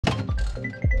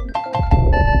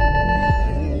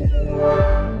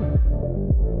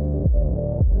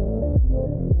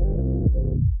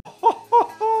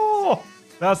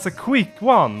That's a quick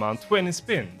one, man. 20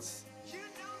 spins.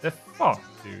 The fuck,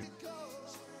 dude.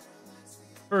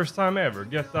 First time ever.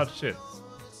 Get that shit.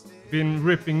 Been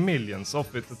ripping millions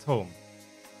off it at home.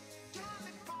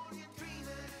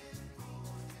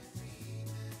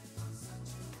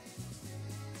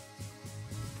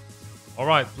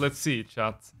 Alright, let's see it,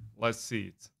 chat. Let's see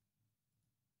it.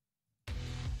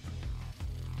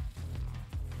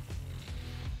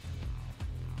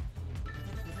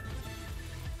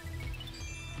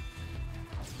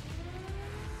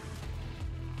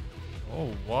 Oh,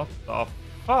 what the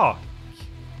fuck?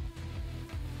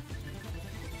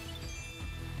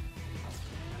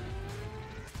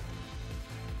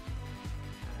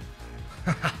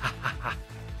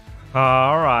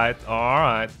 Alright,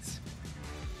 alright.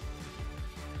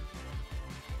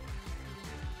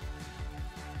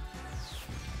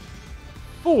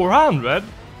 $400?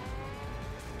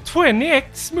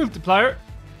 20x multiplier?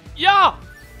 Ja!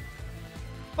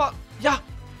 Va? Ja!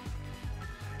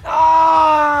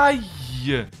 Aj!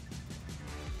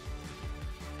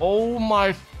 Oh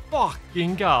my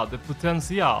fucking god, the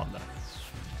potential.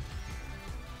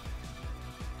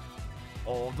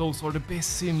 Oh, those are the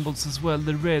best symbols as well,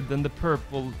 the red and the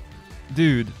purple.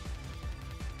 Dude.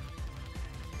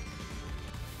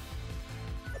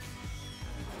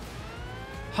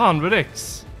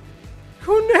 $100x.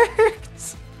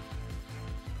 Connect!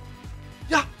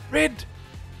 Yeah, red!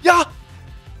 Yeah!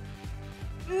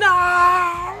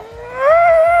 No!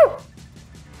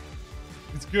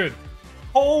 It's good.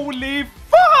 Holy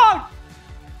fuck!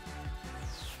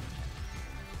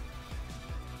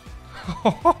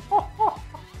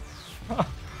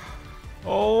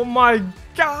 Oh my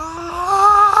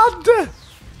god!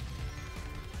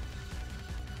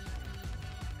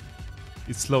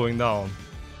 It's slowing down.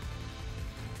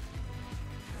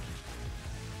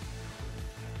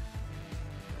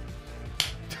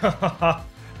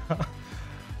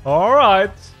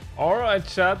 Alright,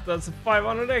 chat, that's a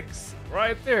 500x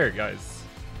right there, guys.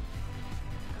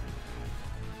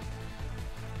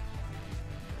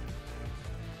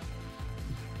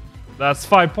 That's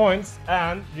 5 points,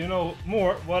 and you know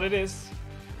more what it is.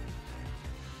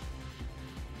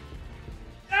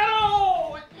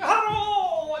 Yaro!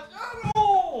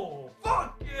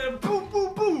 Fuck yeah! Boom,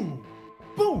 boom, boom!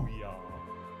 Booyah!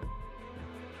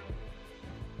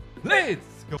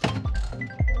 Let's go!